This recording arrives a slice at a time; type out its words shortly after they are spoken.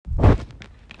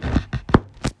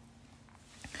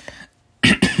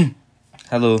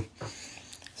Hello,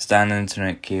 Stan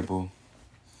Internet Cable.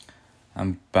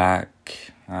 I'm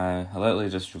back. I literally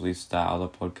just released that other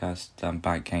podcast. I'm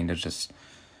back kind of just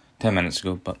 10 minutes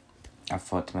ago, but I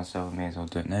thought to myself, I may as well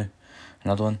do it now.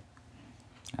 Another one.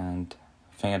 And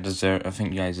I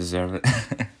think you guys deserve it.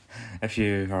 if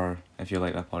you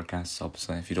like that podcast,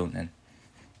 obviously. If you don't, then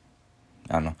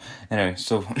I don't know. Anyway,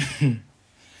 so in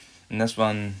this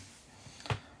one,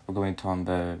 we're going to talk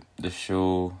about the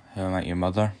show How I Met Your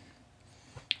Mother.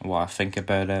 What I think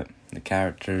about it, the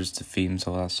characters, the themes,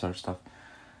 all that sort of stuff.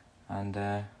 And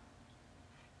I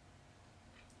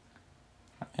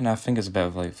think it's a bit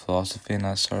of like philosophy and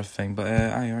that sort of thing. But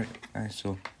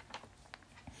so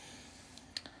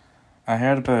I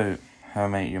heard about How I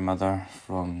Met Your Mother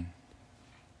from,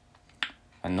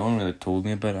 and no one really told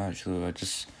me about it actually. I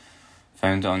just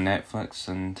found it on Netflix,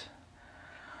 and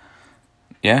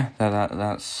yeah,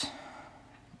 that's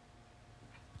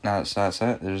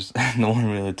it. There's no one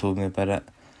really told me about it.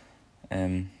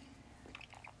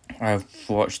 I've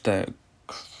watched it a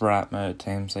crap amount of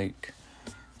times. Like,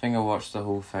 I think I watched the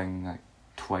whole thing like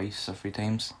twice or 3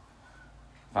 times.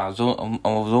 But I was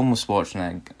almost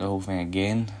watching the whole thing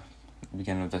again at the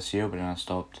beginning of this year, but then I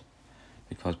stopped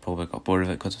because probably got bored of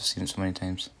it because I've seen it so many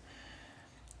times.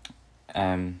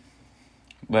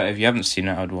 But if you haven't seen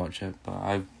it, I'd watch it.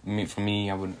 But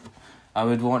I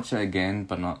would watch it again,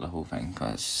 but not the whole thing,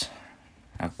 because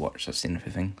I've seen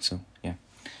everything, so yeah.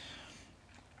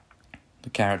 The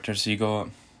characters, you got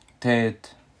Ted,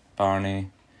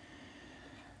 Barney,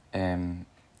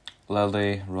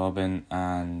 Lily, Robin,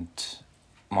 and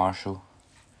Marshall.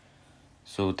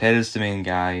 So Ted is the main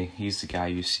guy. He's the guy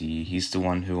you see. He's the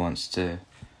one who wants to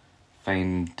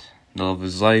find the love of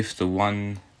his life, the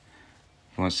one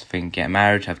who wants to get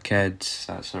married, have kids,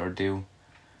 that sort of deal.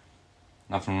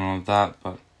 Nothing wrong with that,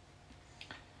 but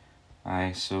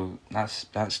so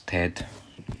that's Ted.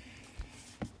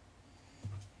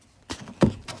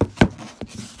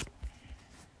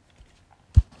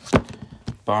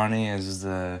 Barney is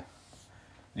the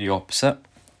opposite.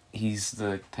 He's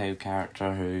the type of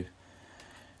character who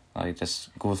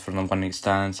just goes for the one night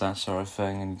stands, that sort of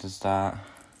thing, and he does that.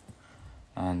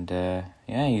 And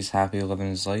he's happy living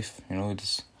his life, he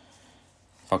just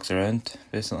fucks around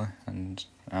basically, and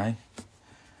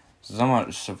there's not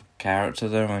much of character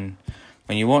there.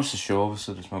 When you watch the show,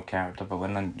 obviously there's no character, but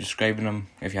when I'm describing him,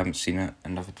 if you haven't seen it,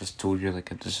 and if I just told you,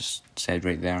 like I just said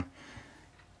right there,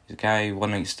 he's a guy, one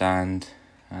night stand,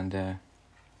 and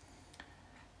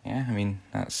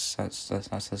that's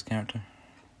his character.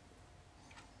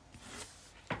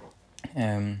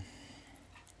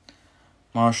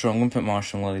 Marshall, I'm gonna put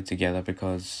Marshall and Lily together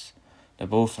because they're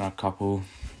both in a couple.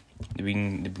 They've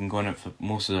been going out for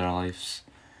most of their lives.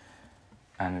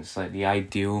 And it's like the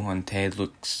ideal when Ted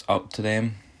looks up to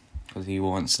them, because he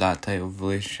wants that type of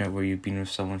relationship where you've been with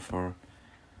someone for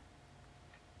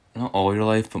not all your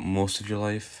life, but most of your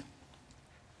life.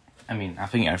 I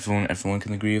think everyone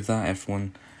can agree with that.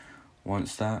 Everyone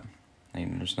wants that.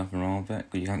 There's nothing wrong with it,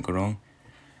 but you can't go wrong.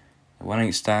 One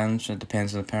night stands, it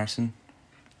depends on the person.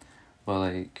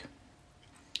 But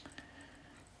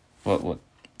what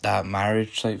that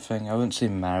marriage type thing, I wouldn't say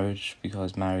marriage,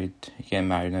 because getting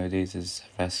married nowadays is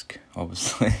a risk,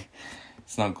 obviously.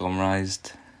 It's not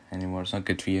glamorized anymore, it's not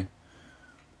good for you.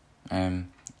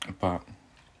 But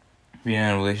being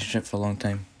in a relationship for a long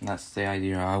time, that's the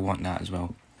idea. I want that as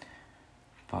well.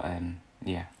 But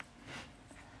yeah.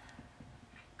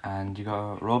 And you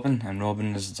got Robin, and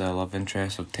Robin is the love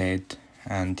interest of Ted,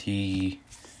 and he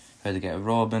tried to get a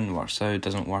Robin, works out,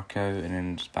 doesn't work out, and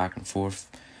then it's back and forth.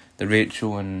 The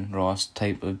Rachel and Ross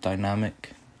type of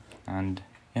dynamic, and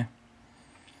yeah.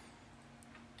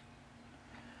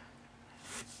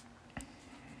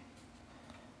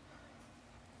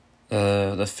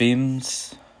 The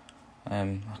themes,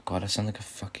 oh god, I sound like a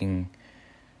fucking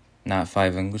Nat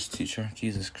 5 English teacher,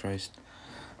 Jesus Christ.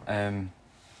 But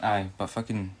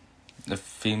fucking the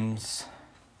themes,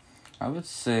 I would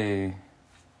say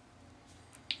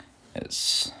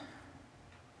it's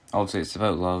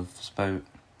about love, it's about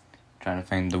trying to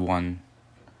find the one.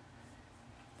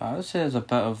 But I would say there's a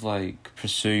bit of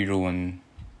pursue your own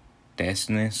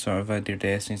destiny, sort of idea.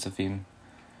 Destiny's a theme.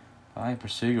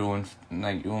 Pursue your own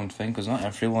thing, because not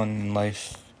everyone in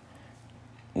life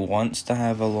wants to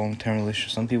have a long-term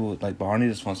relationship. Some people, like Barney,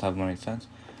 just wants to have one night stands.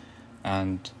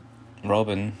 And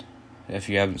Robin, if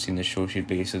you haven't seen the show, she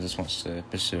basically just wants to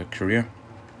pursue a career.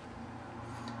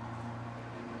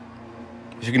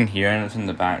 If you can hear anything in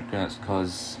the background, it's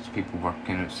because there's people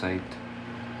working outside.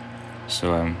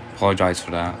 So apologise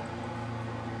for that.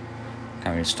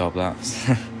 Can't really stop that.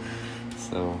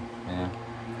 So yeah.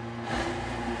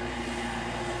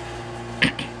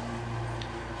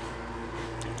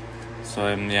 So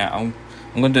yeah, I'm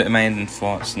going to do my ending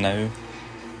thoughts now.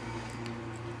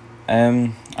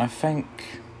 I think,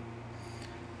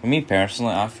 for me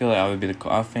personally, I feel like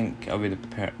I think I would be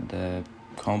the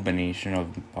combination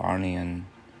of Barney and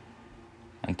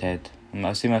Ted. And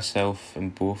I see myself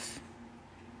in both.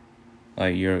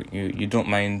 Like you don't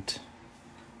mind.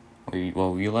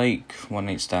 You like one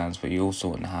night stands, but you also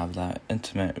want to have that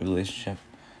intimate relationship.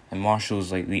 And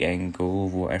Marshall's like the end goal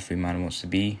of what every man wants to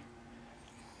be.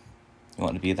 You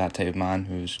want to be that type of man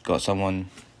who's got someone,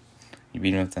 you've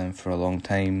been with them for a long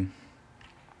time.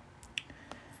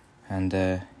 And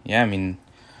yeah, I mean,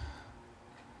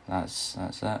 that's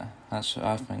it. That's what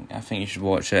I think. I think you should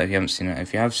watch it if you haven't seen it.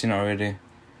 If you have seen it already,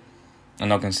 I'm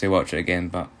not gonna say watch it again,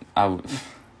 but I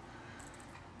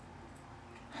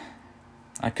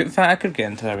could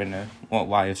get into it right now.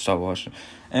 Why I've stopped watching?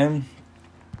 I've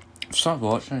stopped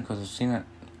watching it because I've seen it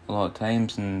a lot of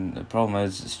times, and the problem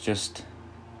is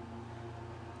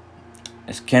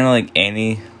it's kind of like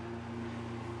any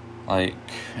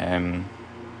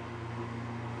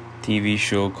TV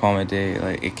show comedy.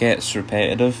 Like, it gets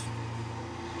repetitive.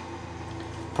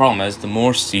 Problem is, the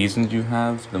more seasons you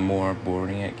have, the more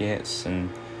boring it gets. And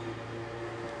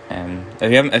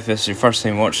if it's your first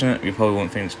time watching it, you probably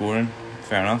won't think it's boring.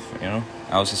 Fair enough,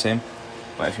 I was the same.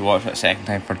 But if you watch it second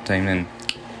time, third time, then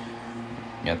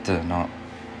you have to not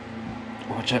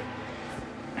watch it.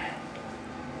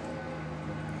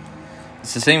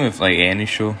 It's the same with like any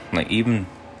show, like even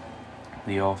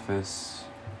The Office.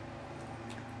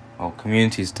 Well,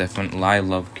 Community is different. I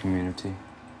love Community.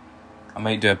 I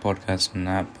might do a podcast on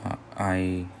that, but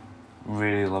I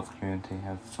really love Community.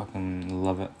 I fucking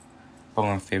love it.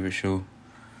 Probably my favourite show.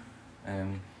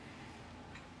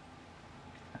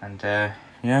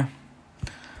 Yeah,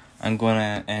 I'm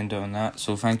gonna end it on that.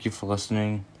 So thank you for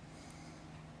listening.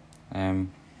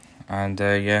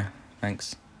 Yeah,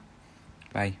 thanks.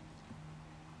 Bye.